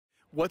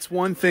What's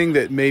one thing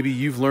that maybe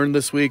you've learned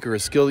this week or a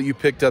skill that you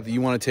picked up that you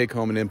want to take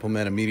home and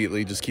implement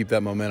immediately? Just keep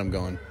that momentum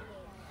going.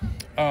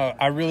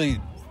 I really,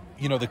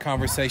 the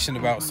conversation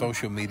about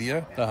social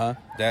media,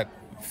 that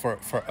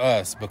for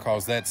us,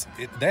 because that's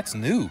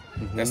new.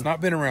 That's not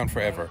been around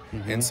forever.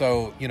 And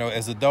so,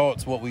 as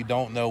adults, what we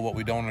don't know, what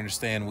we don't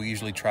understand, we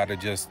usually try to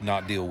just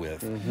not deal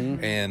with.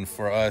 And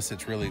for us,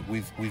 it's really,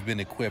 we've been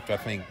equipped, I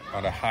think,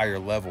 on a higher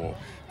level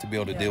to be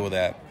able to deal with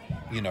that,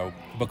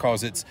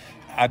 because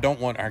I don't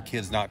want our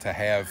kids not to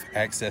have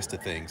access to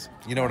things.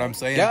 You know what I'm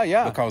saying?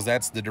 Yeah. Because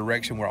that's the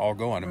direction we're all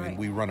going. I mean,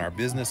 we run our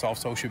business off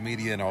social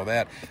media and all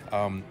that,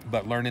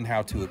 but learning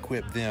how to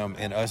equip them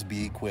and us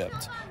be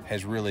equipped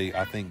has really,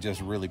 I think, just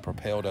really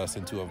propelled us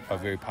into a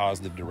very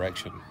positive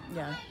direction.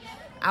 Yeah.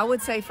 I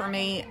would say for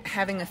me,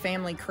 having a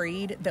family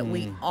creed that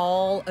we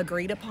all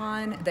agreed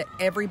upon, that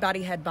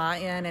everybody had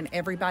buy-in and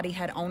everybody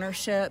had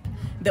ownership,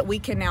 that we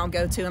can now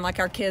go to. And like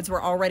our kids were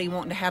already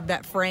wanting to have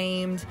that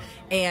framed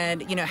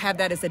and, have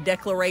that as a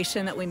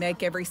declaration that we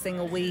make every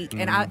single week.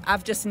 And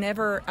I've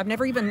never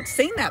even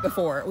seen that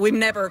before. We've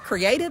never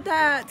created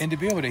that. And to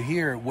be able to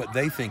hear what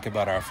they think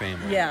about our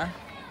family. Yeah.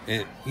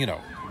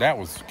 That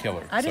was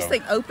killer. I just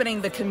think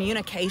opening the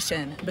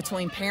communication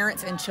between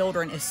parents and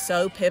children is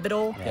so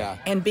pivotal. Yeah.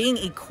 And being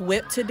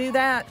equipped to do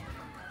that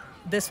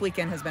this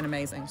weekend has been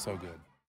amazing. So good.